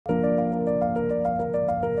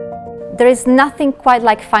There is nothing quite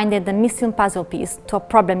like finding the missing puzzle piece to a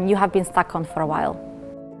problem you have been stuck on for a while.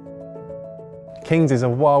 King's is a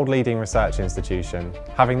world-leading research institution.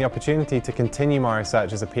 Having the opportunity to continue my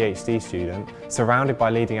research as a PhD student, surrounded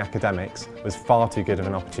by leading academics, was far too good of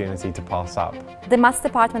an opportunity to pass up. The Maths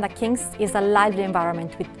department at King's is a lively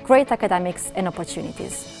environment with great academics and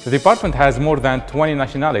opportunities. The department has more than 20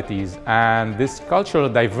 nationalities, and this cultural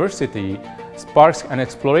diversity sparks an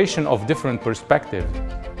exploration of different perspectives.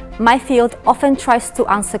 My field often tries to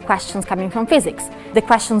answer questions coming from physics. The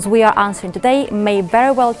questions we are answering today may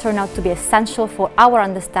very well turn out to be essential for our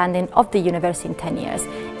understanding of the universe in 10 years,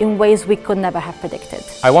 in ways we could never have predicted.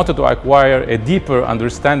 I wanted to acquire a deeper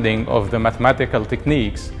understanding of the mathematical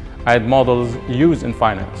techniques and models used in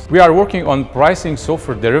finance. We are working on pricing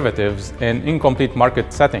software derivatives in incomplete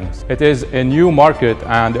market settings. It is a new market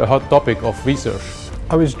and a hot topic of research.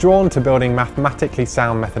 I was drawn to building mathematically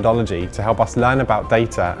sound methodology to help us learn about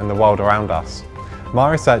data and the world around us.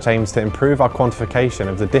 My research aims to improve our quantification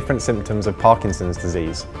of the different symptoms of Parkinson's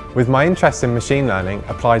disease. With my interest in machine learning,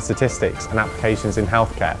 applied statistics and applications in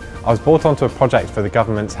healthcare, I was brought onto a project for the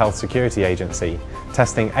government's Health Security Agency,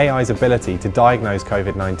 testing AI's ability to diagnose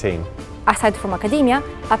COVID-19. Aside from academia,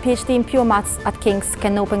 a PhD in pure maths at King's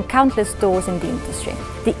can open countless doors in the industry.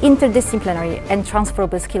 The interdisciplinary and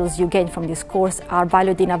transferable skills you gain from this course are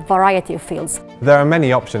valued in a variety of fields. There are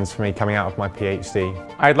many options for me coming out of my PhD.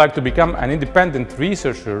 I'd like to become an independent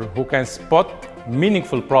researcher who can spot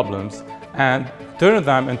meaningful problems and turn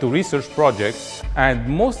them into research projects, and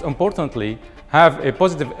most importantly, have a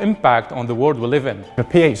positive impact on the world we live in. The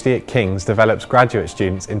PhD at King's develops graduate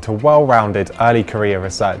students into well-rounded early career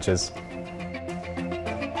researchers.